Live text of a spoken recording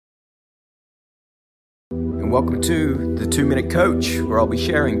and welcome to the 2 Minute Coach, where I'll be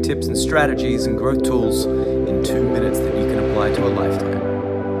sharing tips and strategies and growth tools in 2 minutes that you can apply to a lifetime.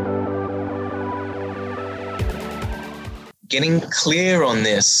 Getting clear on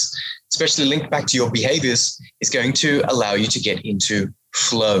this, especially linked back to your behaviors, is going to allow you to get into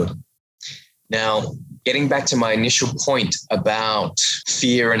flow. Now, getting back to my initial point about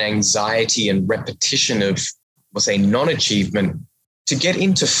fear and anxiety and repetition of, we'll say, non-achievement, to get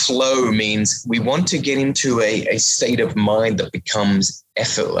into flow means we want to get into a state of mind that becomes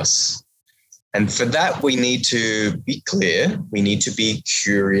effortless. And for that, we need to be clear. We need to be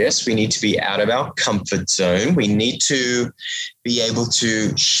curious. We need to be out of our comfort zone. We need to be able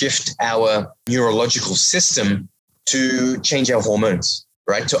to shift our neurological system to change our hormones,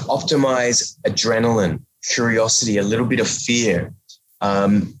 right? To optimize adrenaline, curiosity, a little bit of fear.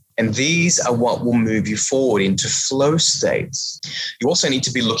 And these are what will move you forward into flow states. You also need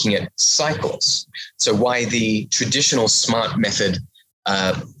to be looking at cycles. So why the traditional SMART method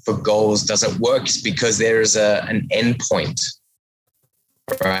for goals doesn't work is because there is an end point,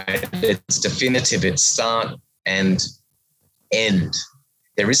 right? It's definitive. It's start and end.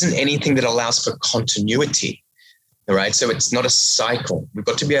 There isn't anything that allows for continuity, all right? So it's not a cycle. We've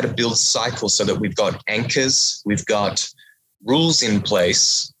got to be able to build cycles so that we've got anchors, we've got rules in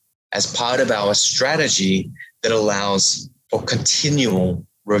place as part of our strategy that allows for continual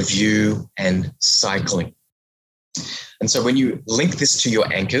review and cycling. And so when you link this to your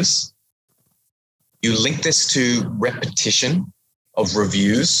anchors, you link this to repetition of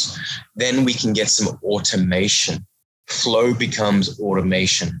reviews, then we can get some automation. Flow becomes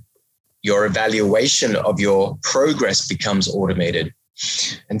automation. Your evaluation of your progress becomes automated.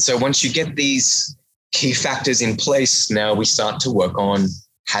 And so once you get these key factors in place, now we start to work on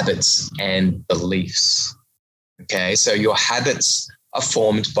habits and beliefs. Okay, so your habits are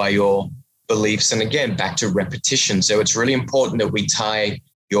formed by your beliefs. And again, back to repetition. So it's really important that we tie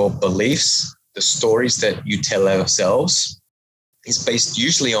your beliefs, the stories that you tell ourselves, is based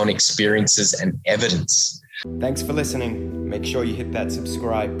usually on experiences and evidence. Thanks for listening. Make sure you hit that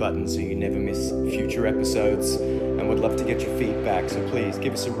subscribe button so you never miss future episodes, and would love to get your feedback. So please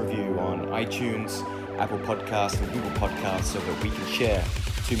give us a review on iTunes, Apple Podcasts, and Google Podcasts so that we can share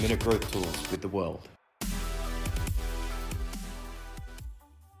 2-minute growth tools with the world.